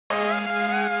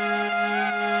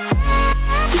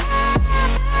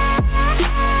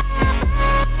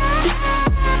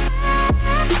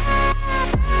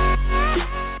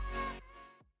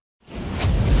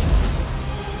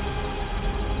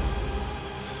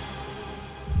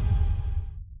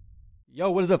Yo,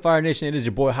 what is up, Fire Nation? It is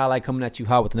your boy Highlight coming at you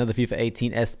hot with another FIFA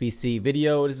 18 SBC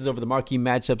video. This is over the marquee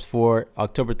matchups for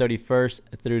October 31st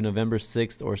through November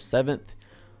 6th or 7th,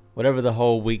 whatever the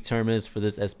whole week term is for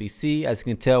this SBC. As you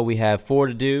can tell, we have 4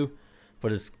 to do for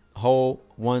this whole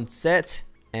one set,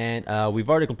 and we've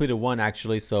already completed one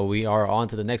actually, so we are on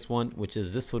to the next one, which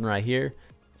is this one right here.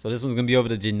 So this one's gonna be over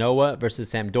the Genoa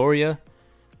versus Sampdoria,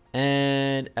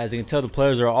 and as you can tell, the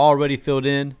players are already filled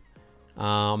in.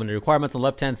 On the requirements on the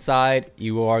left-hand side,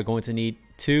 you are going to need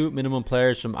 2 minimum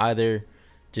players from either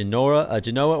Genoa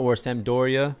or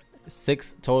Sampdoria,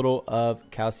 6 total of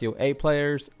Calcio A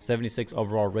players, 76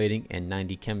 overall rating, and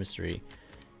 90 chemistry.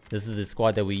 This is the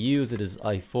squad that we use. It is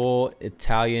a full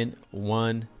Italian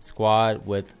 1 squad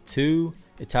with 2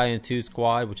 Italian 2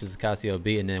 squad, which is Calcio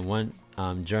B, and then 1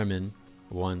 German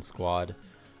 1 squad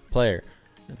player.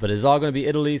 But it's all going to be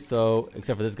Italy, so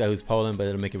except for this guy who's Poland, but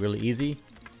it'll make it really easy.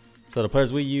 So the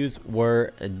players we used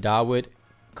were Dawid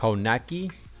Konaki,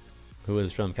 who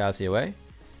is from Calcio A.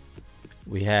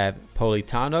 We have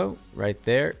Politano right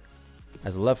there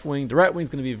as a left wing. The right wing is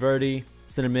going to be Verdi.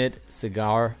 Center mid,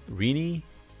 Cigarini.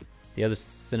 The other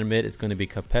center mid is going to be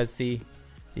Capesi.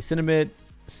 The center mid,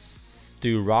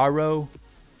 Sturaro.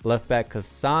 Left back,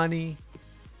 Cassani.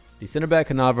 The center back,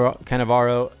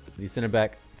 Cannavaro. The center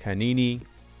back, Canini.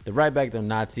 The right back,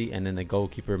 Donati. And then the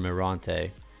goalkeeper,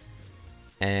 Mirante.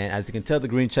 And as you can tell, the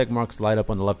green check marks light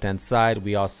up on the left hand side.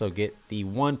 We also get the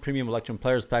 1 premium Electrum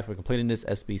players pack for completing this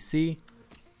SBC.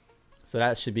 So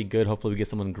that should be good. Hopefully we get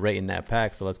someone great in that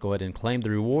pack. So let's go ahead and claim the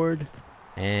reward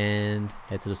and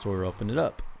head to the store to open it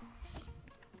up.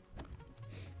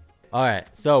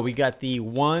 Alright, so we got the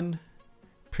 1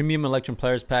 premium Electrum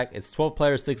players pack. It's 12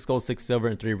 players, 6 gold, 6 silver,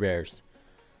 and 3 rares.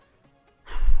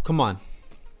 Come on.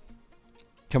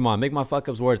 Come on, make my fuck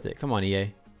ups worth it. Come on,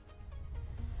 EA.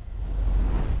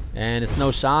 And it's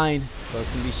no shine, so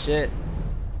it's gonna be shit.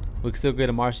 We can still get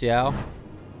a Martial.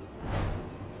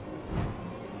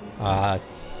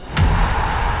 Antonio.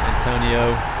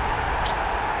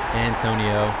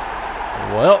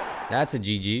 Well, that's a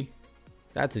GG.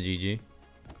 That's a GG.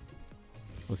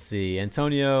 Let's see.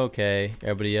 Antonio, okay.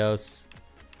 Everybody else.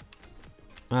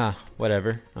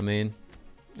 Whatever. I mean,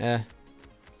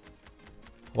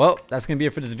 well, that's gonna be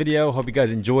it for this video. Hope you guys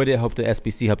enjoyed it. Hope the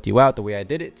SBC helped you out the way I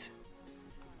did it.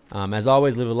 As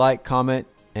always, leave a like, comment,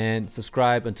 and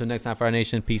subscribe. Until next time, Fire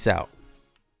Nation, peace out.